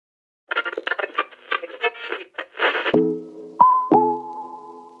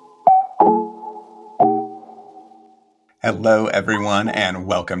Hello, everyone, and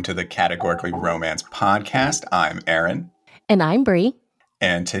welcome to the Categorically Romance podcast. I'm Aaron. And I'm Bree.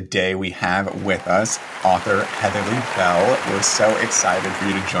 And today we have with us author Heatherly Bell. We're so excited for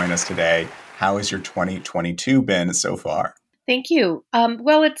you to join us today. How has your 2022 been so far? Thank you.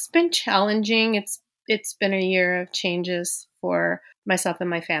 Well, it's been challenging. It's been a year of changes for myself and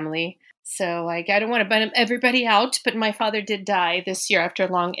my family. So I don't want to bum everybody out, but my father did die this year after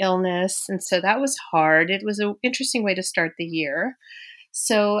a long illness. And so that was hard. It was an interesting way to start the year.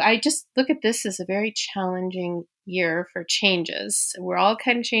 So I just look at this as a very challenging year for changes. We're all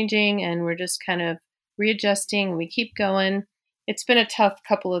kind of changing and we're just kind of readjusting. We keep going. It's been a tough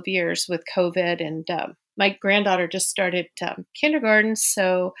couple of years with COVID, and my granddaughter just started kindergarten.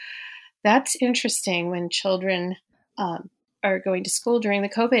 So that's interesting when children are going to school during the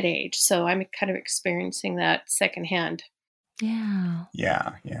COVID age. So I'm kind of experiencing that secondhand. Yeah.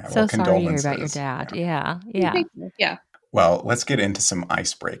 Yeah. So sorry to hear about your dad. Yeah. Yeah. Well, let's get into some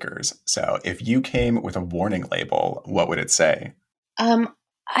icebreakers. So if you came with a warning label, what would it say? I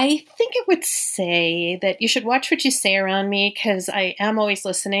think it would say that you should watch what you say around me because I am always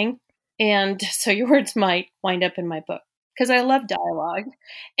listening. And so your words might wind up in my book because I love dialogue.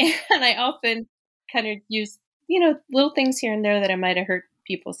 And I often kind of use, little things here and there that I might have heard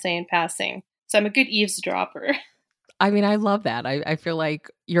people say in passing. So I'm a good eavesdropper. I mean, I love that. I feel like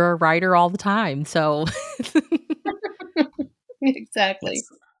you're a writer all the time. So Exactly. Yes.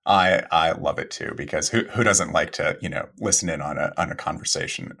 I love it too, because who doesn't like to, listen in on a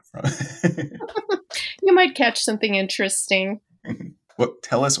conversation? You might catch something interesting. Well,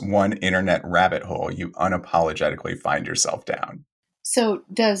 tell us one internet rabbit hole you unapologetically find yourself down. So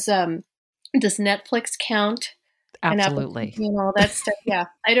does Netflix count? absolutely. And all that stuff. Yeah.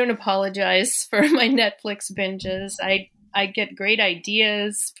 I don't apologize for my Netflix binges. I get great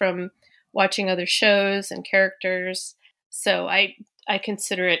ideas from watching other shows and characters. So I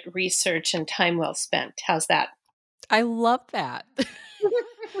consider it research and time well spent. How's that? I love that.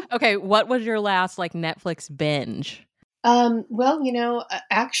 Okay, what was your last Netflix binge? Well,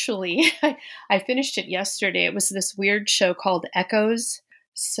 actually, I finished it yesterday. It was this weird show called Echoes.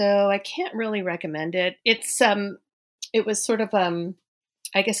 So I can't really recommend it. It was sort of,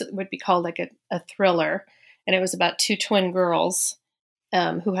 I guess it would be called a thriller. And it was about two twin girls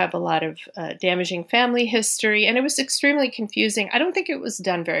who have a lot of damaging family history. And it was extremely confusing. I don't think it was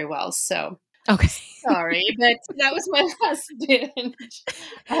done very well. So Okay. sorry, but that was my last binge.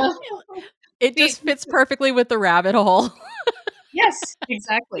 It just fits perfectly with the rabbit hole. Yes,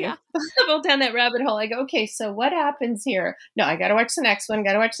 exactly. Yeah. I go down that rabbit hole. I go, okay, so what happens here? No, I got to watch the next one.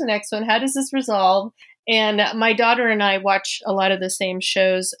 How does this resolve? And my daughter and I watch a lot of the same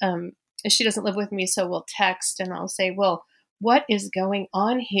shows. She doesn't live with me, so we'll text and I'll say, well, what is going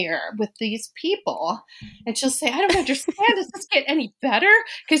on here with these people? And she'll say, I don't understand. Does this get any better?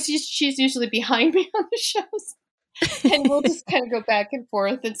 Because she's usually behind me on the shows. And we'll just kind of go back and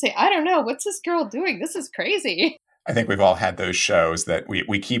forth and say, I don't know. What's this girl doing? This is crazy. I think we've all had those shows that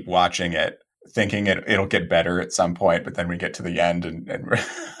we keep watching it, thinking it'll get better at some point, but then we get to the end and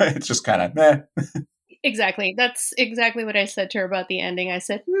it's just kind of meh. Exactly. That's exactly what I said to her about the ending. I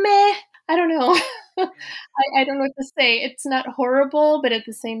said, meh, I don't know. I don't know what to say. It's not horrible, but at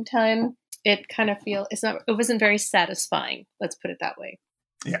the same time, it wasn't very satisfying. Let's put it that way.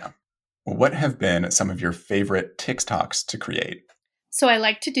 Yeah. Well, what have been some of your favorite TikToks to create? So I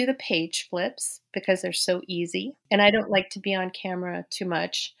like to do the page flips because they're so easy. And I don't like to be on camera too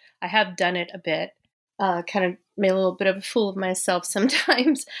much. I have done it a bit. Kind of made a little bit of a fool of myself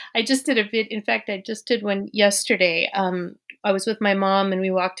sometimes. I just did I just did one yesterday. I was with my mom and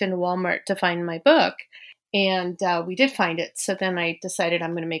we walked into Walmart to find my book. And we did find it. So then I decided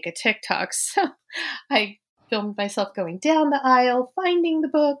I'm going to make a TikTok. So I filmed myself going down the aisle, finding the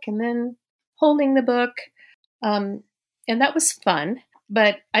book, and then holding the book. And that was fun.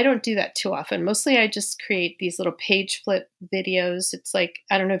 But I don't do that too often. Mostly I just create these little page flip videos. It's like,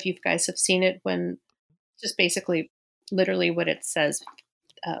 I don't know if you guys have seen it, when just basically literally what it says,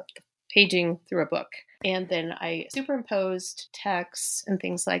 paging through a book. And then I superimposed texts and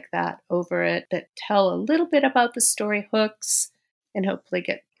things like that over it that tell a little bit about the story hooks and hopefully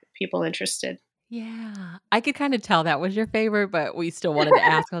get people interested. Yeah, I could kind of tell that was your favorite, but we still wanted to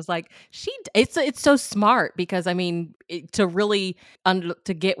ask. I was like, it's so smart because I mean, to really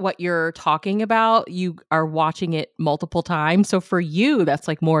to get what you're talking about, you are watching it multiple times. So for you, that's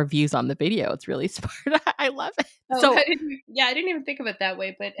more views on the video. It's really smart. I love it. So I didn't even think of it that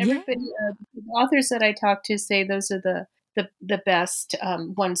way. But everybody, the authors that I talk to say those are the the best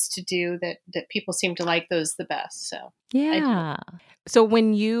ones to do that people seem to like those the best. So I do. Yeah. So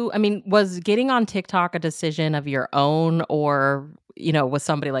was getting on TikTok a decision of your own, or, was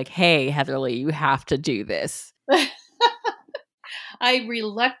somebody like, hey, Heatherly, you have to do this? I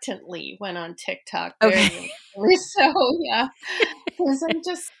reluctantly went on TikTok, very Okay. reluctantly. So yeah, because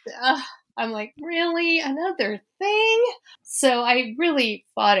I'm like, really another thing? So I really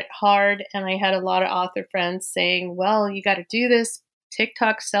fought it hard, and I had a lot of author friends saying, "Well, you got to do this.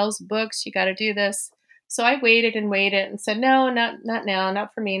 TikTok sells books. You got to do this." So I waited and waited and said, "No, not now,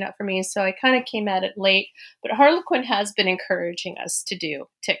 not for me, not for me." So I kind of came at it late, but Harlequin has been encouraging us to do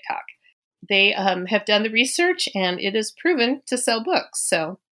TikTok. They have done the research, and it is proven to sell books.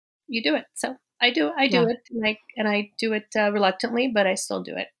 So you do it. So I do Yeah. it, and I do it reluctantly, but I still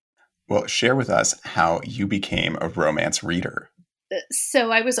do it. Well, share with us how you became a romance reader.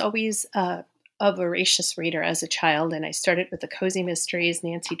 So I was always a voracious reader as a child, and I started with the Cozy Mysteries,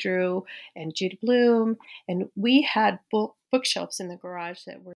 Nancy Drew and Judy Blume, and we had bookshelves in the garage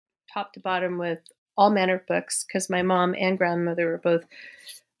that were top to bottom with all manner of books, because my mom and grandmother were both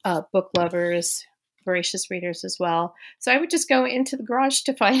book lovers, voracious readers as well. So I would just go into the garage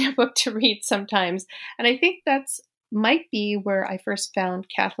to find a book to read sometimes, and I think that's might be where I first found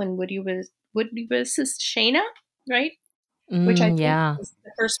Kathleen Woody-Wiss's Shayna, right? Which I think Yeah. is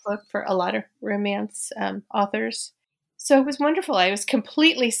the first book for a lot of romance authors. So it was wonderful. I was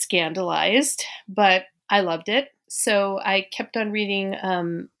completely scandalized, but I loved it. So I kept on reading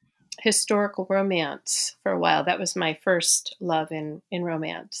historical romance for a while. That was my first love in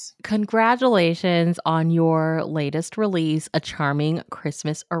romance. Congratulations on your latest release, A Charming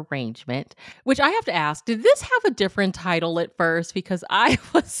Christmas Arrangement, which I have to ask, did this have a different title at first? Because I've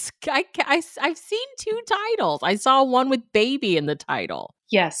seen two titles. I saw one with baby in the title.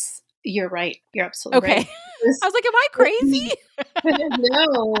 Yes, you're right. You're absolutely Okay. right. I was like, am I crazy?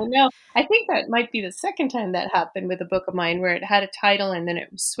 No. I think that might be the second time that happened with a book of mine, where it had a title and then it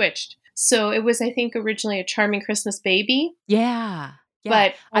was switched. So it was, I think, originally A Charming Christmas Baby. Yeah. Yeah.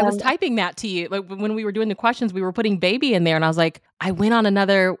 But I was typing that to you. Like when we were doing the questions, we were putting baby in there, and I was like, I went on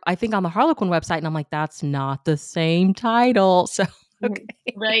I think on the Harlequin website, and I'm like, that's not the same title. So, okay.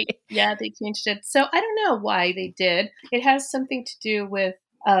 Right. Yeah, they changed it. So I don't know why they did. It has something to do with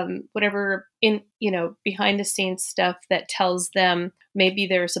whatever behind the scenes stuff that tells them maybe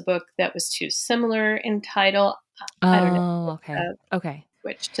there's a book that was too similar in title. I don't know. Oh, okay. Okay.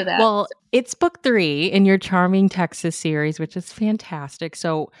 Switch to that. Well, it's book 3 in your Charming Texas series, which is fantastic.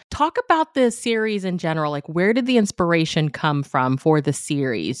 So talk about this series in general. Like, where did the inspiration come from for the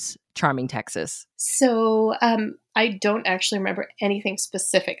series, Charming Texas? So I don't actually remember anything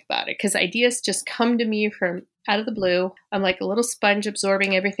specific about it, because ideas just come to me from out of the blue. I'm like a little sponge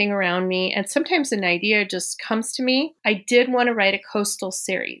absorbing everything around me. And sometimes an idea just comes to me. I did want to write a coastal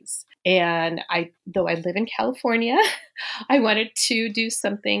series. And though I live in California, I wanted to do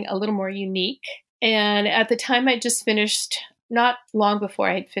something a little more unique. And at the time, I just finished, not long before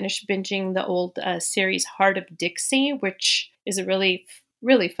I had finished binging the old series Heart of Dixie, which is a really,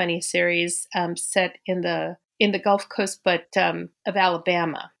 really funny series set in the Gulf Coast, but of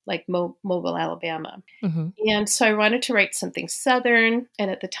Alabama, like Mobile, Alabama. Mm-hmm. And so I wanted to write something Southern.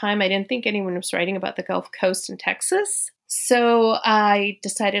 And at the time, I didn't think anyone was writing about the Gulf Coast in Texas. So I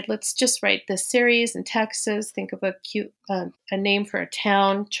decided, let's just write this series in Texas, think of a cute a name for a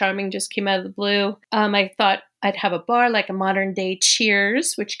town. Charming just came out of the blue. I thought I'd have a bar like a modern day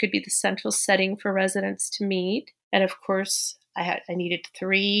Cheers, which could be the central setting for residents to meet. And of course, I needed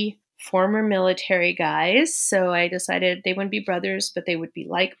 3 former military guys. So I decided they wouldn't be brothers, but they would be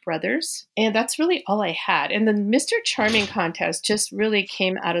like brothers. And that's really all I had. And the Mr. Charming contest just really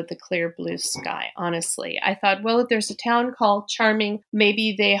came out of the clear blue sky, honestly. I thought, well, if there's a town called Charming,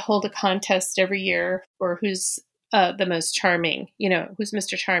 maybe they hold a contest every year for who's the most charming, who's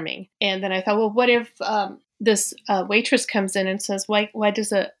Mr. Charming. And then I thought, well, what if this waitress comes in and says, why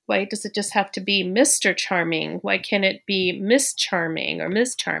does it just have to be Mr. Charming? Why can't it be Miss Charming or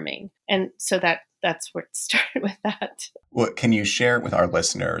Ms. Charming? And so that's where it started with that. Well, can you share with our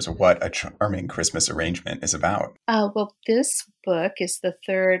listeners what A Charming Christmas Arrangement is about? Well, this book is the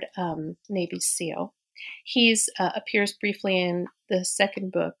 3rd Navy SEAL. He's appears briefly in the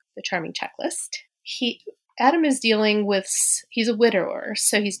 2nd book, The Charming Checklist. Adam is he's a widower,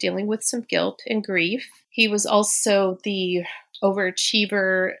 so he's dealing with some guilt and grief. He was also the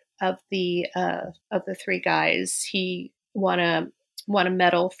overachiever of the 3 guys. He won a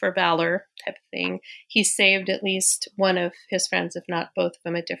medal for valor type of thing. He saved at least one of his friends, if not both of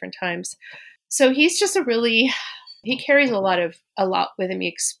them, at different times. So he's just a really He carries a lot with him. He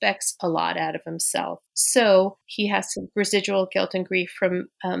expects a lot out of himself. So he has some residual guilt and grief from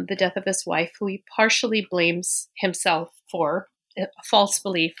the death of his wife, who he partially blames himself for. A false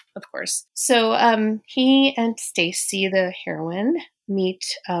belief, of course. So he and Stacy, the heroine, meet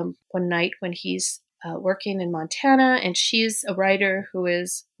one night when he's working in Montana, and she's a writer who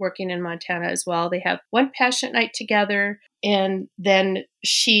is working in Montana as well. They have one passionate night together, and then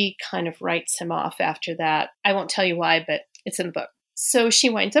she kind of writes him off after that. I won't tell you why, but it's in the book. So she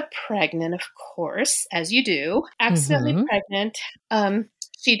winds up pregnant, of course, as you do, accidentally pregnant.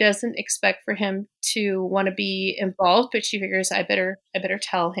 She doesn't expect for him to want to be involved, but she figures I better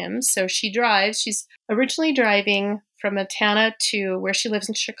tell him. So she drives. She's originally driving from Montana to where she lives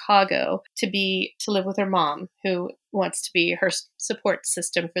in Chicago to live with her mom, who wants to be her support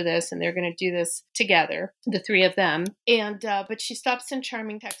system for this, and they're going to do this together, the three of them. And but she stops in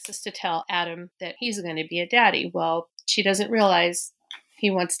Charming, Texas, to tell Adam that he's going to be a daddy. Well, she doesn't realize he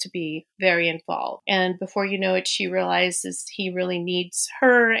wants to be very involved. And before you know it, she realizes he really needs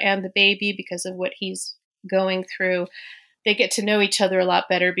her and the baby because of what he's going through. They get to know each other a lot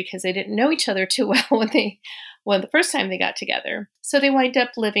better because they didn't know each other too well when the first time they got together. So they wind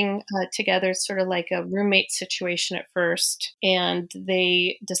up living together, sort of like a roommate situation at first. And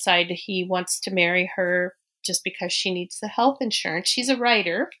they decide he wants to marry her just because she needs the health insurance. She's a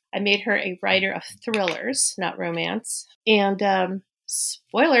writer. I made her a writer of thrillers, not romance. And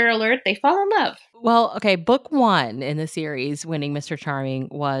spoiler alert, they fall in love. Well, okay, book 1 in the series, Winning Mr. Charming,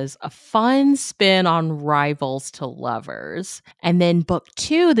 was a fun spin on rivals to lovers. And then book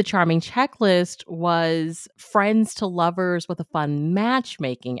 2, The Charming Checklist, was friends to lovers with a fun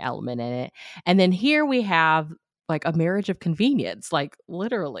matchmaking element in it. And then here we have like a marriage of convenience, like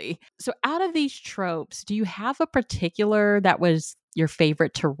literally. So out of these tropes, do you have a particular that was your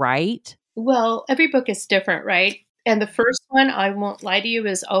favorite to write? Well, every book is different, right? And the first one, I won't lie to you,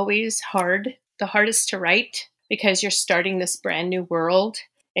 is always the hardest to write, because you're starting this brand new world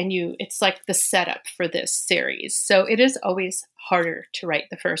and it's like the setup for this series. So it is always harder to write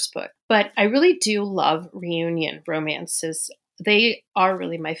the first book. But I really do love reunion romances. They are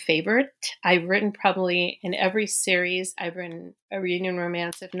really my favorite. I've written probably in every series, I've written a reunion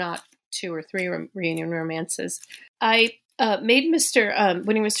romance, if not 2 or 3 reunion romances. I made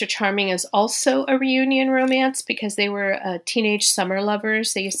Winning Mr. Charming is also a reunion romance because they were teenage summer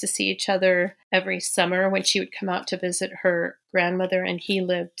lovers. They used to see each other every summer when she would come out to visit her grandmother, and he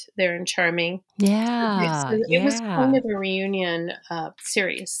lived there in Charming. Yeah. So it was kind of a reunion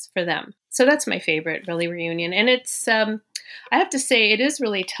series for them. So that's my favorite, really, reunion. And it's, I have to say, it is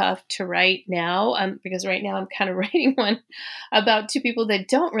really tough to write now because right now I'm kind of writing one about 2 people that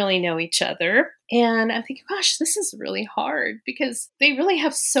don't really know each other. And I'm thinking, gosh, this is really hard because they really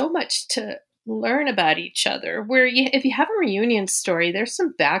have so much to learn about each other. If you have a reunion story, there's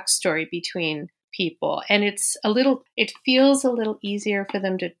some backstory between people, and it feels a little easier for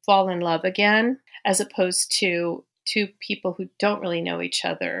them to fall in love again, as opposed to 2 people who don't really know each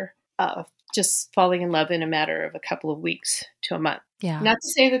other just falling in love in a matter of a couple of weeks to a month. Yeah. Not to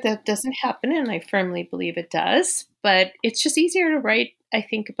say that doesn't happen, and I firmly believe it does, but it's just easier to write, I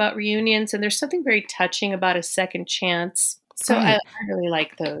think, about reunions, and there's something very touching about a second chance. So right. I really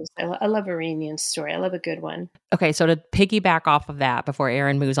like those. I love a reunion story. I love a good one. Okay, so to piggyback off of that, before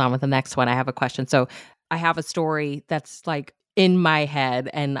Erin moves on with the next one, I have a question. So I have a story that's like in my head,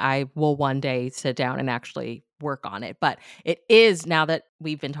 and I will one day sit down and actually work on it. But it is, now that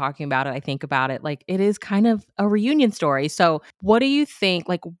we've been talking about it, I think about it, like it is kind of a reunion story. So what do you think,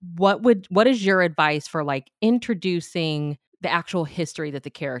 like what is your advice for like introducing the actual history that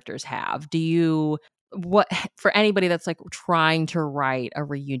the characters have? For anybody that's like trying to write a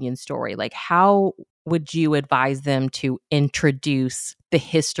reunion story, like how would you advise them to introduce the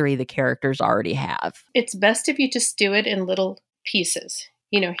history the characters already have? It's best if you just do it in little pieces,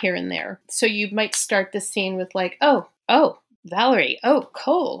 here and there. So you might start the scene with like, oh, Valerie, oh,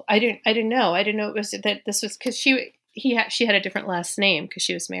 Cole. I didn't know it was that this was because she had a different last name because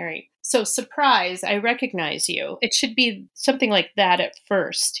she was married. So surprise, I recognize you. It should be something like that at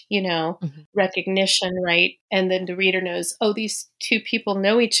first, recognition, right? And then the reader knows, oh, these 2 people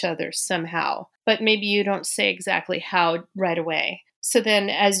know each other somehow, but maybe you don't say exactly how right away. So then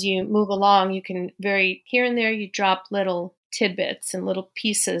as you move along, you can here and there, you drop little tidbits and little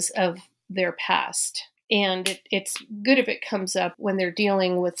pieces of their past. And it's good if it comes up when they're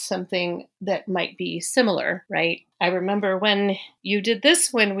dealing with something that might be similar, right? I remember when you did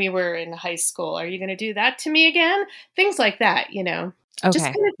this when we were in high school. Are you going to do that to me again? Things like that, Just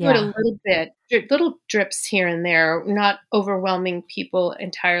Okay. kind of do it a Yeah. little bit, little drips here and there, not overwhelming people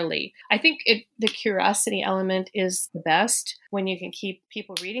entirely. I think the curiosity element is the best when you can keep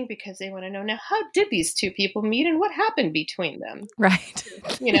people reading because they want to know, now, how did these two people meet and what happened between them? Right.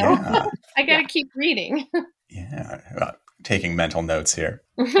 You know, Yeah. I got to Yeah. keep reading. Yeah. Taking mental notes here.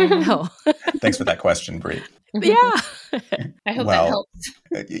 I know. Thanks for that question, Bree. Yeah. I hope that Well, helps.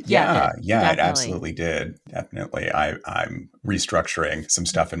 Yeah, it did. it Definitely. absolutely did. Definitely. I'm restructuring some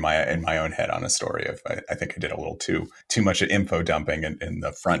stuff in my own head on a story of I think I did a little too much info dumping in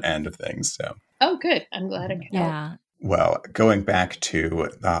the front end of things. So Oh, good. I'm glad I could help. Yeah. well, going back to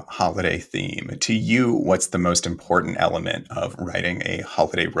the holiday theme, to you, what's the most important element of writing a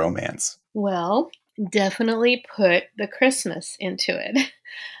holiday romance? Well, definitely put the Christmas into it.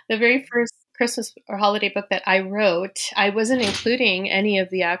 The very first Christmas or holiday book that I wrote, I wasn't including any of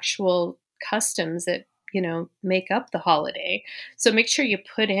the actual customs that, make up the holiday. So make sure you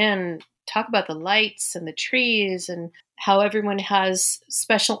talk about the lights and the trees and how everyone has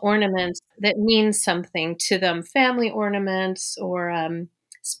special ornaments that mean something to them, family ornaments or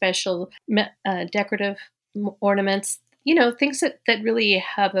special decorative ornaments, things that really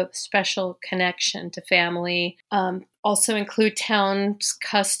have a special connection to family. Also include town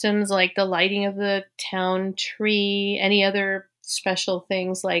customs like the lighting of the town tree, any other special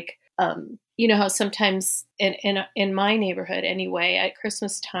things like, how sometimes in my neighborhood anyway, at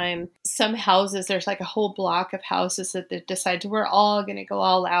Christmas time, some houses, there's like a whole block of houses that they decide we're all going to go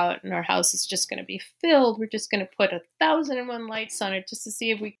all out and our house is just going to be filled. We're just going to put 1,001 lights on it just to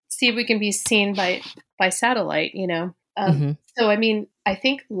see if we can be seen by satellite, Hmm. So, I mean, I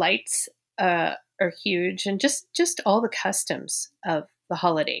think lights are huge and just all the customs of the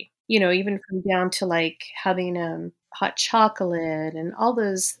holiday, even from down to like having hot chocolate and all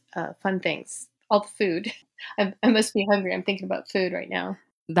those fun things, all the food. I must be hungry. I'm thinking about food right now.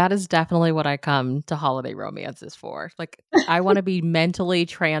 That is definitely what I come to holiday romances for. Like, I want to be mentally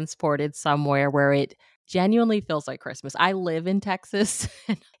transported somewhere where it genuinely feels like Christmas. I live in Texas.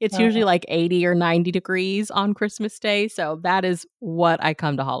 And it's usually like 80 or 90 degrees on Christmas Day. So that is what I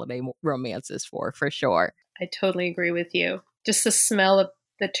come to holiday romances for sure. I totally agree with you. Just the smell of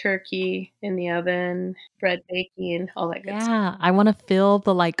the turkey in the oven, bread baking, all that good stuff. Yeah, I want to feel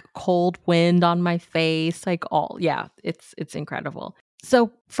the like cold wind on my face, like yeah, it's incredible.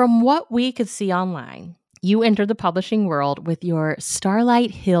 So, from what we could see online, you entered the publishing world with your Starlight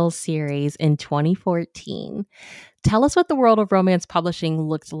Hill series in 2014. Tell us what the world of romance publishing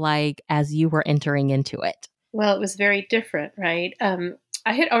looked like as you were entering into it. Well, it was very different, right?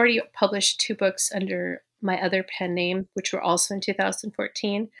 I had already published 2 books under my other pen name, which were also in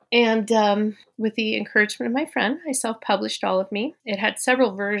 2014. And with the encouragement of my friend, I self-published all of me. It had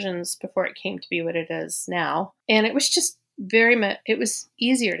several versions before it came to be what it is now. And it was just it was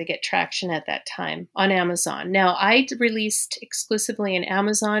easier to get traction at that time on Amazon. Now, I released exclusively in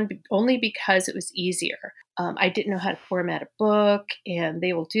Amazon only because it was easier. I didn't know how to format a book, and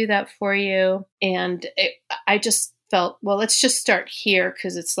they will do that for you. And I just felt, well, let's just start here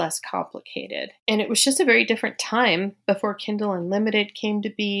because it's less complicated. And it was just a very different time before Kindle Unlimited came to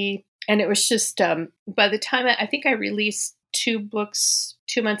be. And it was just, by the time I think I released 2 books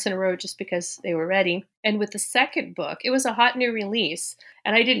 2 months in a row just because they were ready. And with the second book, it was a hot new release,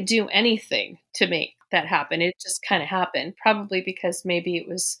 and I didn't do anything to make that happen. It just kind of happened, probably because maybe it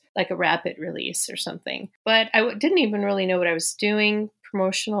was like a rapid release or something. But I didn't even really know what I was doing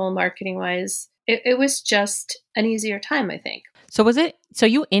promotional, marketing wise. It was just an easier time, I think. So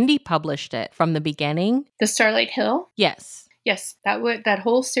you indie published it from the beginning? The Starlight Hill? Yes. Yes, that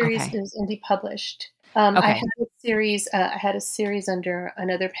whole series Okay. is indie published. Okay. I had a series under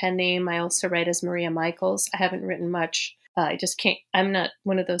another pen name. I also write as Maria Michaels. I haven't written much. I just can't. I'm not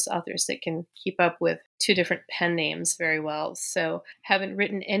one of those authors that can keep up with 2 different pen names very well. So haven't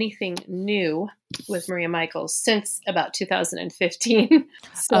written anything new with Maria Michaels since about 2015.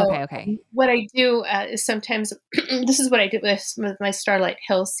 So Okay. what I do is sometimes this is what I did with my Starlight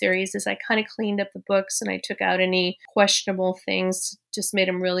Hill series is I kind of cleaned up the books and I took out any questionable things, just made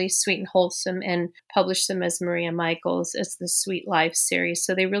them really sweet and wholesome and published them as Maria Michaels as the Sweet Life series.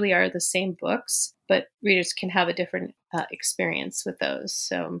 So they really are the same books, but readers can have a different experience with those.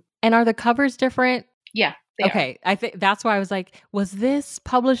 So, And are the covers different? yeah. They are. Okay, I think that's why I was like, was this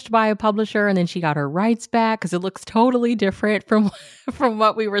published by a publisher and then she got her rights back? Because it looks totally different from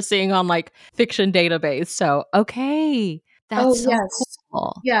what we were seeing on like Fiction Database. So, okay, that's so yes.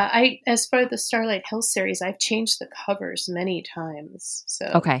 cool. Yeah, as for the Starlight Hill series, I've changed the covers many times. So,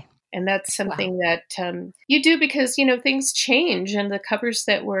 Okay. and that's something that you do because things change, and the covers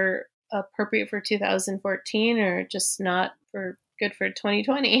that were appropriate for 2014 are just not for good for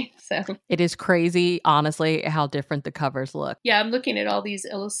 2020. So It is crazy, honestly, how different the covers look. yeah, I'm looking at all these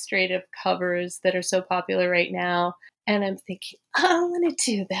illustrative covers that are so popular right now. And I'm thinking, I don't want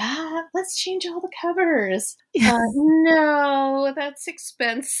to do that. Let's change all the covers. No, that's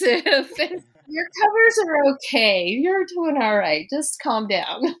expensive. And your covers are okay. You're doing all right. Just calm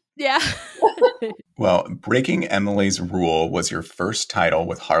down. Yeah. Well, Breaking Emily's Rule was your first title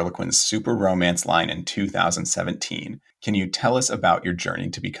with Harlequin's super romance line in 2017. Can you tell us about your journey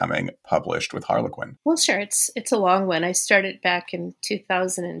to becoming published with Harlequin? Well, sure. It's a long one. I started back in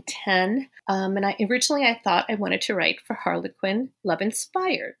 2010, and I thought I wanted to write for Harlequin, Love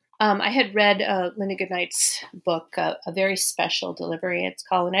Inspired. I had read Linda Goodnight's book, A Very Special Delivery, it's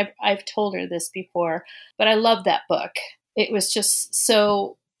called, and I've told her this before, but I love that book. It was just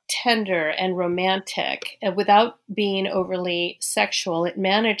so tender and romantic, and without being overly sexual. It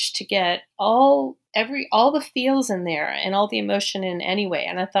managed to get all the feels in there and all the emotion in anyway.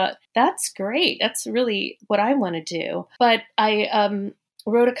 And I thought, that's great. That's really what I want to do. But I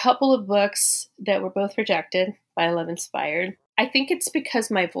wrote a couple of books that were both rejected by Love Inspired. I think it's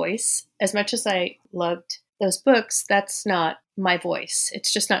because my voice, as much as I loved those books, that's not my voice.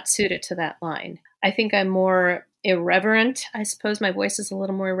 It's just not suited to that line. I think I'm more irreverent. I suppose my voice is a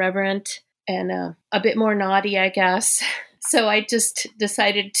little more irreverent and a bit more naughty, I guess. So I just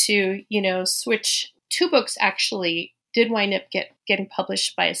decided to, switch. Two books actually did wind up getting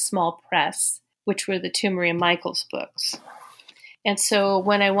published by a small press, which were the two Maria Michaels books. And so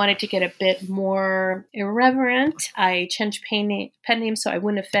when I wanted to get a bit more irreverent, I changed pen name so I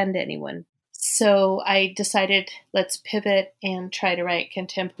wouldn't offend anyone. So I decided, let's pivot and try to write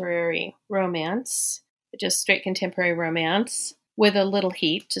contemporary romance, just straight contemporary romance with a little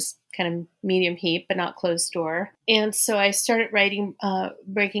heat, just kind of medium heat, but not closed door. And so I started writing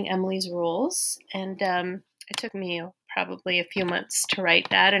Breaking Emily's Rules, and it took me probably a few months to write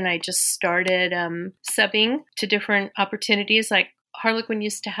that, and I just started subbing to different opportunities. Like Harlequin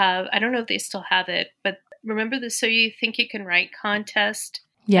used to have, I don't know if they still have it, but remember the So You Think You Can Write contest?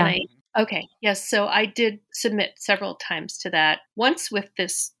 Yeah. Okay, yes, so I did submit several times to that, once with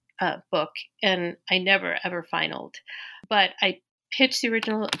this book, and I never ever finaled. But I pitched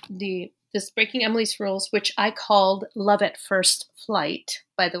this Breaking Emily's Rules, which I called Love at First Flight,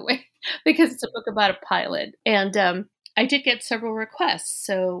 by the way, because it's a book about a pilot. And I did get several requests.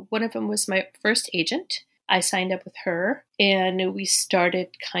 So one of them was my first agent. I signed up with her, and we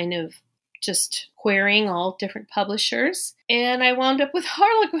started kind of just querying all different publishers. And I wound up with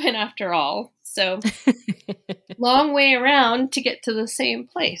Harlequin after all. So long way around to get to the same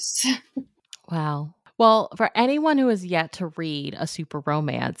place. Wow. Well, for anyone who has yet to read a super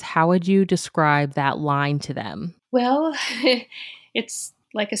romance, how would you describe that line to them? Well, it's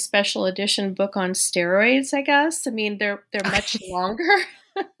like a special edition book on steroids, I guess. I mean, they're much longer.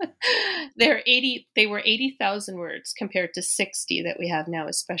 They were 80,000 words compared to 60 that we have now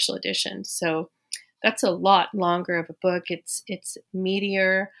as special edition. So that's a lot longer of a book. It's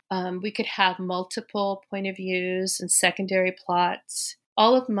meatier. We could have multiple point of views and secondary plots.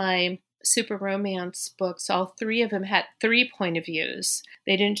 All of my super romance books, all three of them had 3 point of views.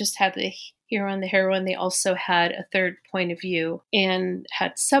 They didn't just have the hero and the heroine. They also had a third point of view and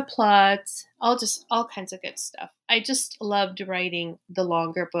had subplots, all kinds of good stuff. I just loved writing the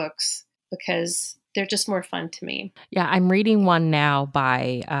longer books because they're just more fun to me. Yeah, I'm reading one now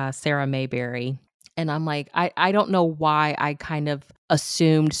by Sarah Mayberry. And I'm like, I don't know why I kind of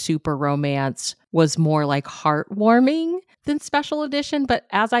assumed super romance was more like heartwarming than special edition. But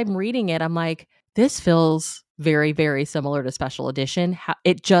as I'm reading it, I'm like, this feels very, very similar to special edition.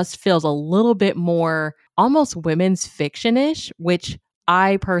 It just feels a little bit more almost women's fiction-ish, which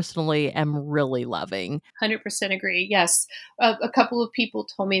I personally am really loving. 100% agree. Yes. A couple of people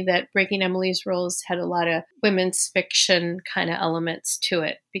told me that Breaking Emily's Rules had a lot of women's fiction kind of elements to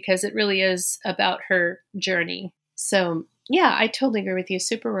it because it really is about her journey. So yeah, I totally agree with you.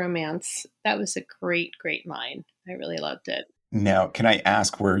 Super romance. That was a great, great line. I really loved it. Now, can I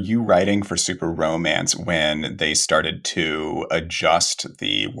ask, were you writing for super romance when they started to adjust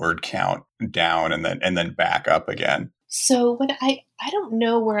the word count down and then back up again? So when I don't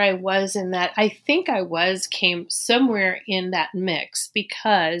know where I was in that. I think came somewhere in that mix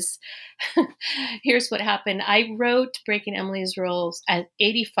because here's what happened. I wrote Breaking Emily's Rules at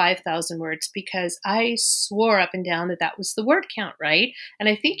 85,000 words because I swore up and down that was the word count, right? And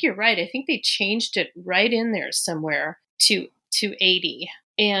I think you're right. I think they changed it right in there somewhere to 80.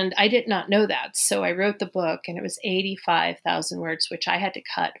 And I did not know that. So I wrote the book and it was 85,000 words, which I had to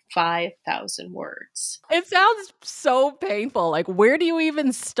cut 5,000 words. It sounds so painful. Like, where do you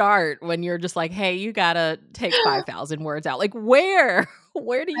even start when you're just like, hey, you gotta take 5,000 words out? Like, where?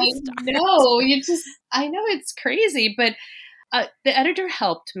 Where do you start? I know it's crazy, but the editor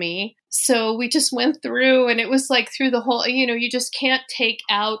helped me. So we just went through, and it was like through the whole, you just can't take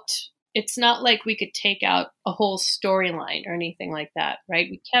out, it's not like we could take out a whole storyline or anything like that, right?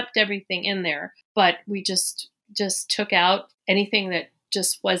 We kept everything in there, but we just took out anything that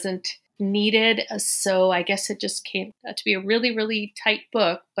just wasn't needed. So I guess it just came out to be a really, really tight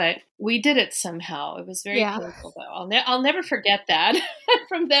book, but we did it somehow. It was very painful, though. I'll never forget that.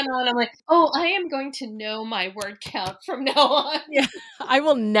 From then on, I'm like, oh, I am going to know my word count from now on. Yeah, I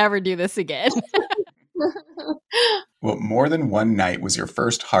will never do this again. Well, More Than One Night was your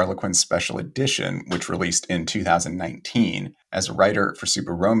first Harlequin special edition, which released in 2019. As a writer for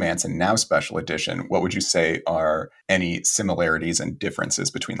Super Romance and now special edition, what would you say are any similarities and differences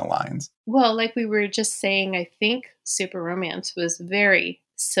between the lines? Well, like we were just saying, I think Super Romance was very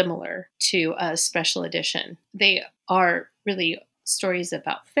similar to a special edition. They are really stories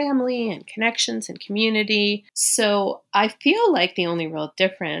about family and connections and community. So I feel like the only real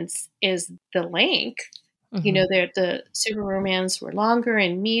difference is the length. The Super Romance were longer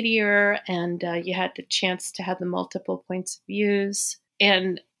and meatier, and you had the chance to have the multiple points of views.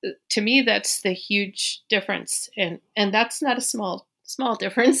 And to me, that's the huge difference. And that's not a small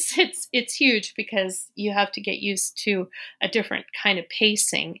difference. It's huge because you have to get used to a different kind of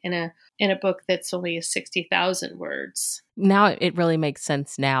pacing in a book that's only 60,000 words. Now it really makes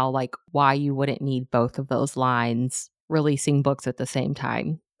sense now, like why you wouldn't need both of those lines releasing books at the same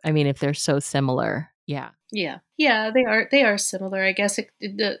time. I mean, if they're so similar. Yeah, they are similar. I guess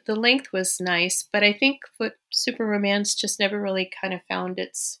the length was nice, but I think Super Romance just never really kind of found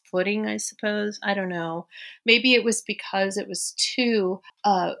its footing, I suppose. I don't know. Maybe it was because it was too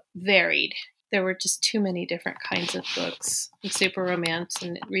varied. There were just too many different kinds of books in Super Romance,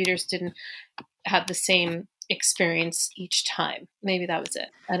 and readers didn't have the same experience each time. Maybe that was it.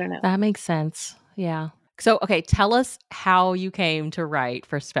 I don't know. That makes sense. Yeah. So, okay, tell us how you came to write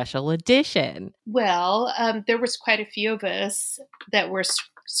for special edition. Well, there was quite a few of us that were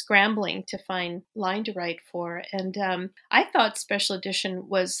scrambling to find line to write for. And I thought special edition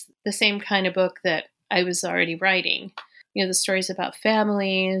was the same kind of book that I was already writing. The stories about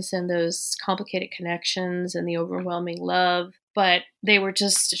families and those complicated connections and the overwhelming love, but they were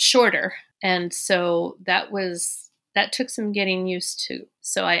just shorter. And so that took some getting used to.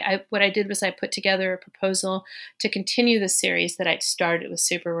 So what I did was I put together a proposal to continue the series that I'd started with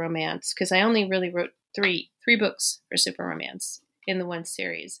Super Romance, because I only really wrote three books for Super Romance in the one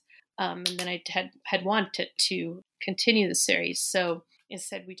series. And then I had wanted to continue the series. So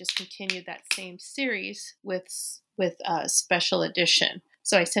instead, we just continued that same series with special edition.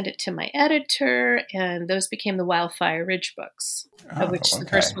 So I sent it to my editor, and those became the Wildfire Ridge books, of which the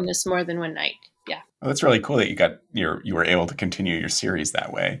first one is More Than One Night. Yeah. Well, that's really cool that you were able to continue your series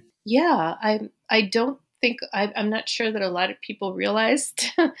that way. Yeah, I don't think I'm not sure that a lot of people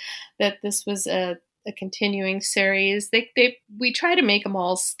realized that this was a continuing series. We try to make them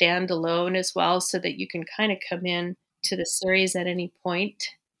all stand alone as well, so that you can kind of come in to the series at any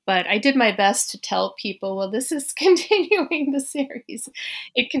point. But I did my best to tell people, well, this is continuing the series.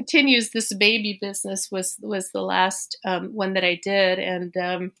 It continues. This baby business was the last one that I did. And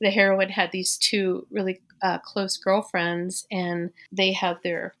the heroine had these two really close girlfriends, and they have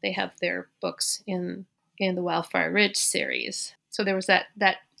their books in the Wildfire Ridge series. So there was that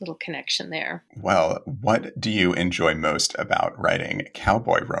little connection there. Well, what do you enjoy most about writing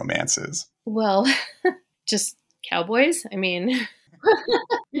cowboy romances? Well, just cowboys. I mean...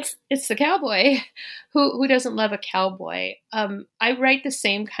 It's the cowboy. Who doesn't love a cowboy? I write the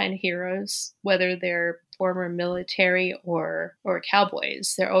same kind of heroes, whether they're former military or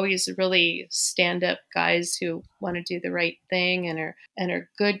cowboys. They're always really stand-up guys who want to do the right thing and are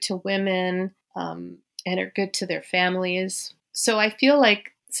good to women and are good to their families. So I feel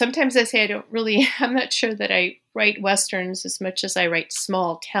like sometimes I say I'm not sure that I write Westerns as much as I write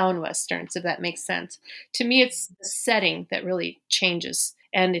small town Westerns, if that makes sense. To me, it's the setting that really changes.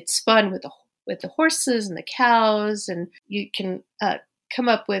 And it's fun with the horses and the cows. And you can come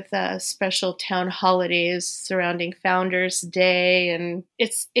up with special town holidays surrounding Founders Day. And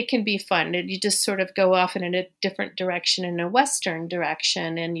it can be fun. And you just sort of go off in a different direction, in a Western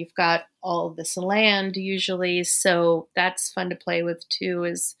direction. And you've got all this land usually. So that's fun to play with too,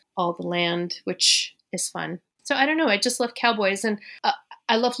 is all the land, which is fun. So I don't know. I just love cowboys. And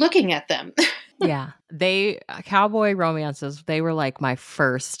I love looking at them. Yeah. Cowboy romances, they were like my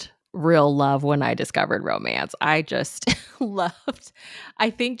first real love when I discovered romance. I just loved, I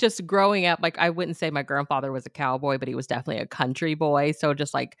think just growing up, like I wouldn't say my grandfather was a cowboy, but he was definitely a country boy. So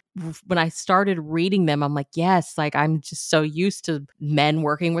just like when I started reading them, I'm like, yes, like I'm just so used to men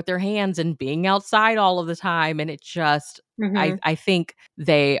working with their hands and being outside all of the time. And it just, I think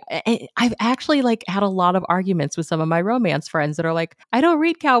I've actually like had a lot of arguments with some of my romance friends that are like, I don't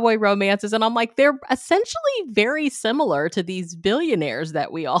read cowboy romances. And I'm like, they're essentially very similar to these billionaires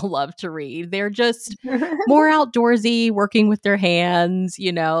that we all love to read. They're just more outdoorsy, working with their hands,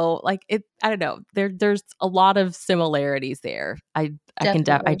 like it, I don't know. There's a lot of similarities there. I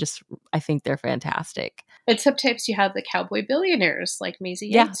think they're fantastic. And sometimes you have the cowboy billionaires like Maisie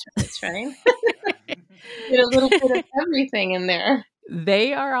Yates, right? Get a little bit of everything in there.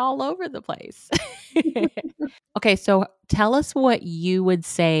 They are all over the place. Okay, so tell us what you would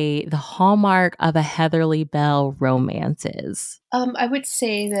say the hallmark of a Heatherly Bell romance is. I would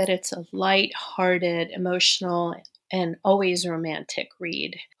say that it's a light-hearted, emotional, and always romantic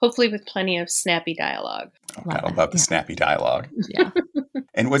read. Hopefully with plenty of snappy dialogue. Oh, I love the snappy dialogue. Yeah.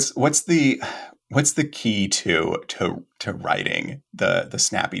 And what's the key to writing the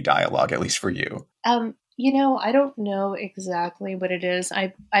snappy dialogue, at least for you? I don't know exactly what it is.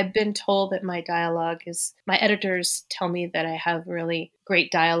 I've been told that my editors tell me that I have really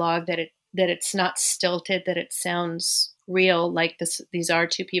great dialogue, that it's not stilted, that it sounds real, like these are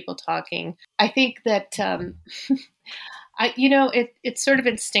two people talking. I think that it's sort of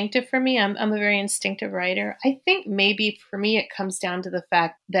instinctive for me. I'm a very instinctive writer. I think maybe for me it comes down to the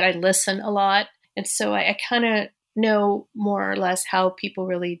fact that I listen a lot, and so I kind of know more or less how people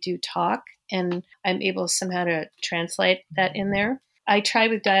really do talk, and I'm able somehow to translate that in there. I try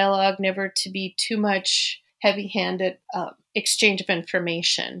with dialogue never to be too much heavy-handed exchange of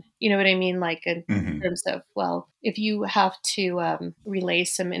information. You know what I mean? Like in terms of, well, if you have to relay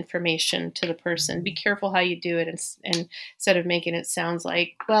some information to the person, be careful how you do it, and instead of making it sound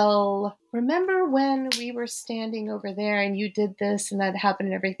like, well, remember when we were standing over there and you did this and that happened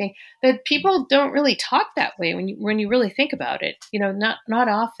and everything. That people don't really talk that way when you really think about it. Not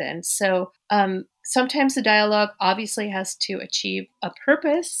often. So sometimes the dialogue obviously has to achieve a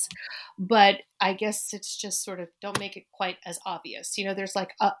purpose, but I guess it's just sort of don't make it quite as obvious. There's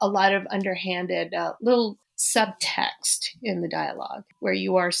like a lot of underhanded little subtext in the dialogue where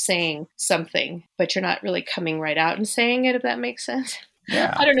you are saying something, but you're not really coming right out and saying it, if that makes sense.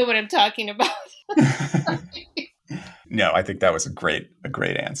 Yeah. I don't know what I'm talking about. No, I think that was a great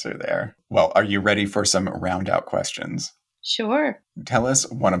answer there. Well, are you ready for some round out questions? Sure. Tell us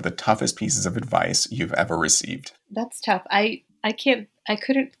one of the toughest pieces of advice you've ever received. That's tough. I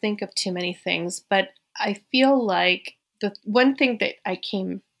couldn't think of too many things, but I feel like the one thing that I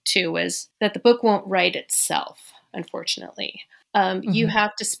came to was that the book won't write itself, unfortunately. You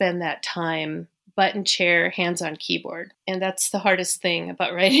have to spend that time, button chair, hands on keyboard. And that's the hardest thing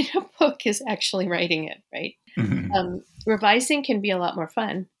about writing a book, is actually writing it, right? Revising can be a lot more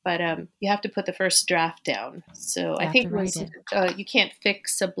fun, but you have to put the first draft down. So I think you can't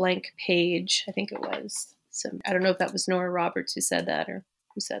fix a blank page. I think it was. So I don't know if that was Nora Roberts who said that, or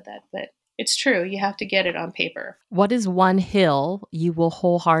who said that, but it's true. You have to get it on paper. What is one hill you will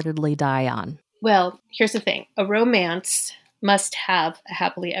wholeheartedly die on? Well, here's the thing. A romance must have a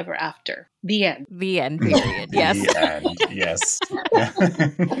happily ever after. The end. The end, period. Yes. The end. Yes.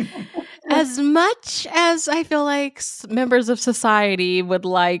 As much as I feel like members of society would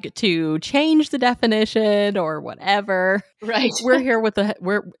like to change the definition or whatever, right? We're here with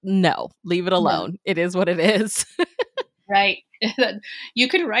leave it alone. No. It is what it is. Right. You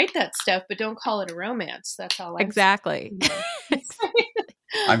can write that stuff, but don't call it a romance. That's all. Exactly.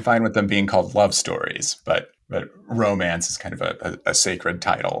 I'm fine with them being called love stories, but romance is kind of a sacred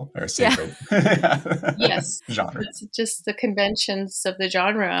title, or a sacred yes genre. It's just the conventions of the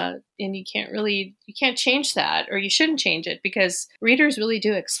genre, and you can't change that, or you shouldn't change it, because readers really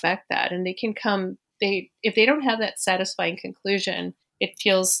do expect that, and if they don't have that satisfying conclusion, it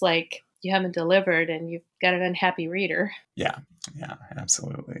feels like you haven't delivered and you've got an unhappy reader. Yeah,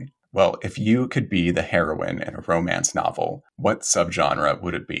 absolutely. Well, if you could be the heroine in a romance novel, what subgenre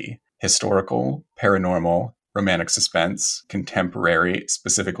would it be? Historical, paranormal, romantic suspense, contemporary,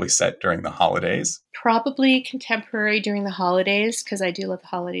 specifically set during the holidays? Probably contemporary during the holidays, because I do love the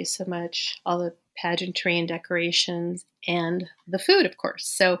holidays so much. All the pageantry and decorations. and the food, of course.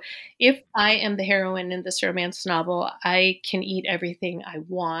 So if I am the heroine in this romance novel, I can eat everything I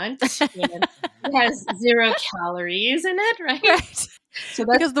want. And it has 0 calories in it, right? Right. So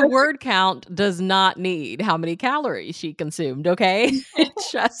that's Because the word count does not need how many calories she consumed, okay? It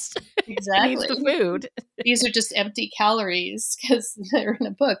just needs exactly. the food. These are just empty calories because they're in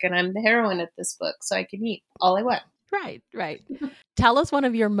a book and I'm the heroine of this book. So I can eat all I want. Right, right. Tell us one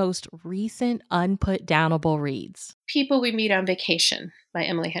of your most recent unput downable reads. People We Meet on Vacation by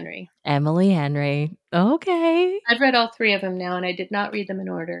Emily Henry. Emily Henry. Okay. I've read all 3 of them now, and I did not read them in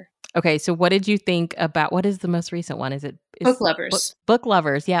order. Okay, so what did you think about what is the most recent one? Is Book Lovers. Book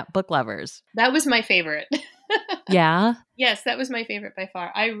Lovers. Yeah, Book Lovers. That was my favorite. Yeah. Yes, that was my favorite by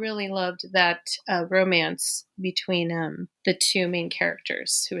far. I really loved that romance between the 2 main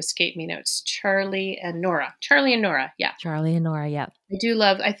characters who escape me now. It's Charlie and Nora. Charlie and Nora, yeah. Charlie and Nora, yeah. I do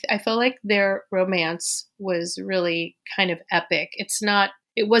love, I feel like their romance was really kind of epic.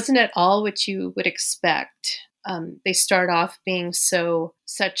 It wasn't at all what you would expect. They start off being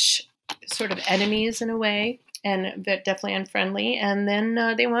such sort of enemies in a way, and definitely unfriendly. And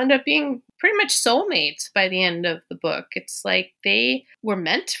then they wound up being pretty much soulmates by the end of the book. It's like they were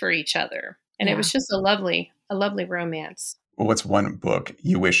meant for each other. And it was just a lovely romance. Well, what's one book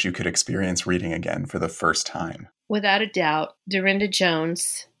you wish you could experience reading again for the first time? Without a doubt, Dorinda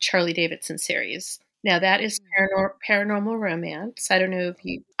Jones' Charlie Davidson series. Now, that is paranormal romance. I don't know if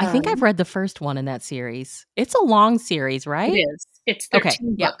you... I think I've read the first one in that series. It's a long series, right? It is. It's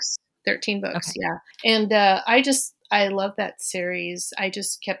 13 books. 13 books, okay. yeah. And I love that series. I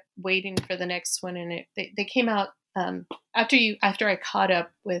just kept waiting for the next one. And they came out after I caught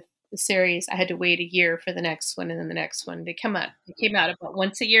up with the series. I had to wait a year for the next one, and then the next one. They came out about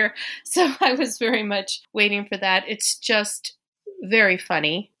once a year. So I was very much waiting for that. It's just very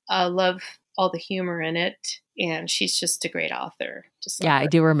funny. I love all the humor in it, and she's just a great author. I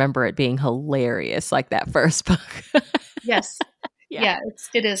do remember it being hilarious, like that first book. Yes. Yeah,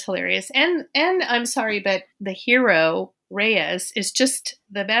 it is hilarious. And I'm sorry, but the hero, Reyes, is just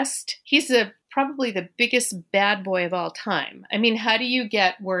the best. He's probably the biggest bad boy of all time. I mean, how do you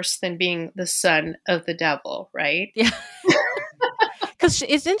get worse than being the son of the devil, right? Yeah. Because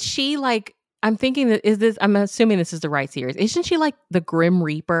isn't she like, I'm assuming this is the right series. Isn't she like the Grim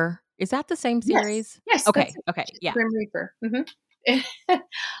Reaper? Is that the same series? Yes. Okay. Yeah. Grim Reaper. Mm-hmm.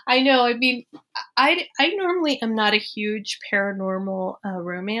 I know. I mean, I normally am not a huge paranormal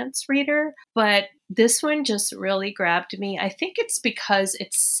romance reader, but this one just really grabbed me. I think it's because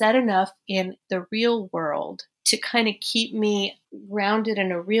it's set enough in the real world to kind of keep me grounded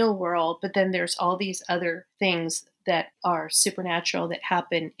in a real world, but then there's all these other things that are supernatural that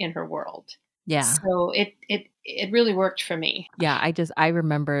happen in her world. Yeah. So it really worked for me. Yeah, I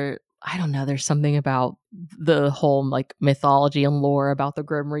remember, I don't know, there's something about the whole like mythology and lore about the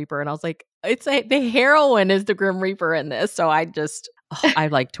Grim Reaper, and I was like, the heroine is the Grim Reaper in this. So I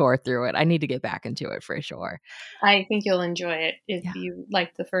like tore through it. I need to get back into it for sure. I think you'll enjoy it. If you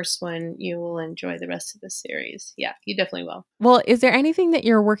like the first one, you will enjoy the rest of the series. Yeah, you definitely will. Well, is there anything that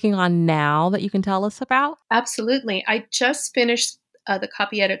you're working on now that you can tell us about? Absolutely. I just finished the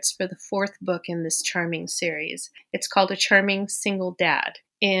copy edits for the 4th book in this charming series. It's called A Charming Single Dad.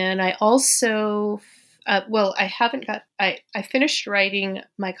 And I also, I finished writing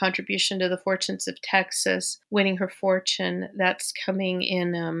my contribution to the Fortunes of Texas, Winning Her Fortune. That's coming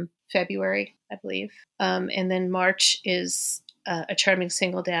in February, I believe. And then March is A Charming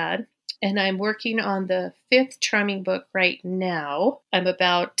Single Dad. And I'm working on the 5th charming book right now. I'm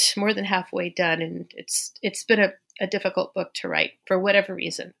about more than halfway done, and it's been a difficult book to write for whatever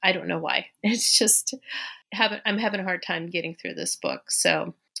reason. I don't know why. It's just I'm having a hard time getting through this book.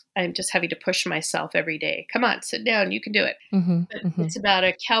 So I'm just having to push myself every day. Come on, sit down. You can do it. It's about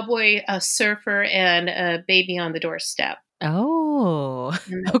a cowboy, a surfer, and a baby on the doorstep. Oh,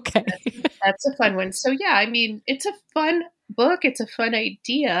 okay. That's a fun one. So yeah, I mean, it's a fun book. It's a fun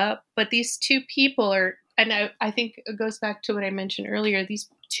idea, but these 2 people are, and I think it goes back to what I mentioned earlier. These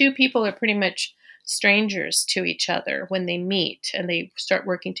 2 people are pretty much strangers to each other when they meet, and they start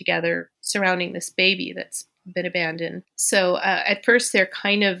working together surrounding this baby that's been abandoned. So at first they're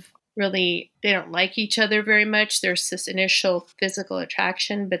kind of they don't like each other very much. There's this initial physical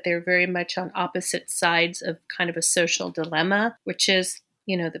attraction, but they're very much on opposite sides of kind of a social dilemma, which is,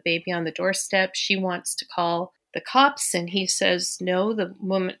 the baby on the doorstep. She wants to call the cops, and he says, no, the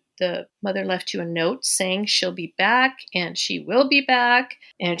mother left you a note saying she'll be back, and she will be back.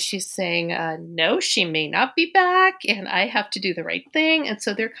 And she's saying, no, she may not be back, and I have to do the right thing. And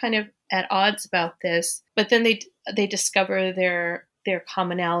so they're kind of at odds about this. But then they discover their their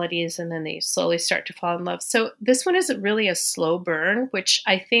commonalities, and then they slowly start to fall in love. So this one isn't really a slow burn, which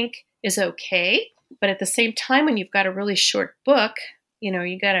I think is okay. But at the same time, when you've got a really short book, you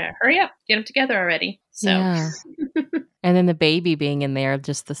got to hurry up, get them together already. So, Yeah. And then the baby being in there,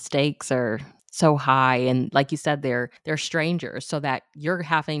 just the stakes are so high. And like you said, they're strangers, so that you're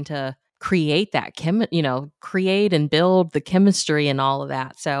having to create that create and build the chemistry and all of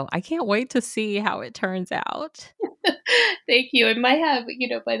that. So I can't wait to see how it turns out. thank you. It might have,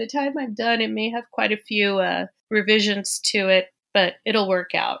 by the time I'm done, it may have quite a few revisions to it, but it'll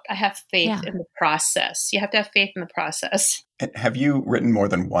work out. I have faith in the process. You have to have faith in the process. Have you written more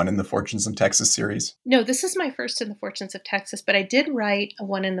than one in the Fortunes of Texas series? No, this is my first in the Fortunes of Texas, but I did write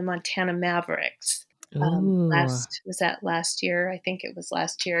one in the Montana Mavericks. Last year? I think it was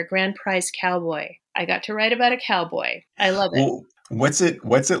last year. A Grand Prize Cowboy. I got to write about a cowboy. I love it. Well, what's it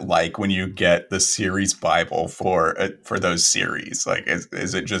like when you get the series Bible for those series? Like,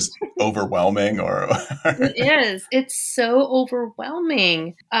 is it just overwhelming, or? It is. It's so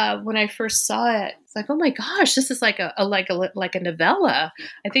overwhelming. When I first saw it, it's like, oh my gosh, this is like a novella.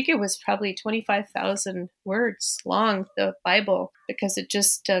 I think it was probably 25,000 words long, the Bible, because it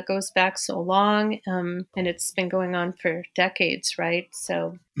just goes back so long, and it's been going on for decades, right?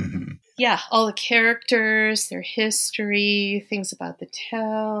 So. Mm-hmm. Yeah, all the characters, their history, things about the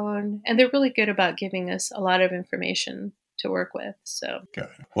town, and they're really good about giving us a lot of information to work with. So good.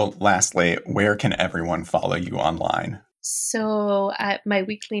 Well, lastly, where can everyone follow you online? So my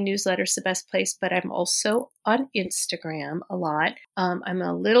weekly newsletter is the best place, but I'm also on Instagram a lot. I'm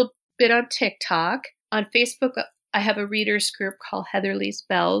a little bit on TikTok. On Facebook, I have a readers group called Heatherly's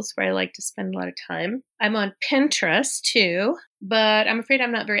Bells, where I like to spend a lot of time. I'm on Pinterest too, but I'm afraid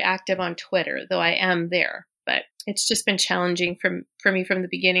I'm not very active on Twitter, though I am there. But it's just been challenging for me from the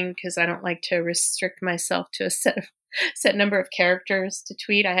beginning, because I don't like to restrict myself to a set number of characters to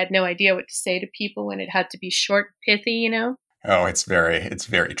tweet. I had no idea what to say to people when it had to be short, pithy, Oh, it's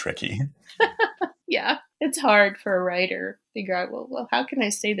very tricky. Yeah, it's hard for a writer to figure out, well, how can I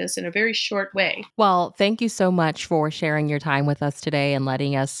say this in a very short way? Well, thank you so much for sharing your time with us today and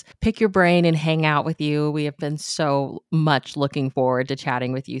letting us pick your brain and hang out with you. We have been so much looking forward to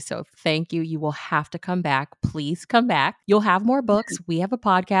chatting with you. So thank you. You will have to come back. Please come back. You'll have more books. We have a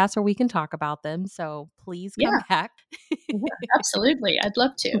podcast where we can talk about them. So please come back. Yeah, absolutely. I'd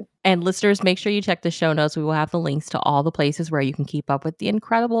love to. And listeners, make sure you check the show notes. We will have the links to all the places where you can keep up with the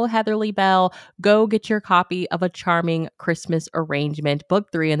incredible Heatherly Bell. Go get your copy of A Charming Christmas Arrangement,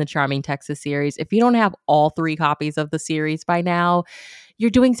 Book 3 in the Charming Texas series. If you don't have all 3 copies of the series by now, you're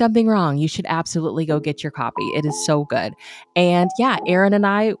doing something wrong. You should absolutely go get your copy. It is so good. And yeah, Erin and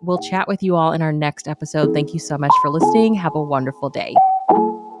I will chat with you all in our next episode. Thank you so much for listening. Have a wonderful day.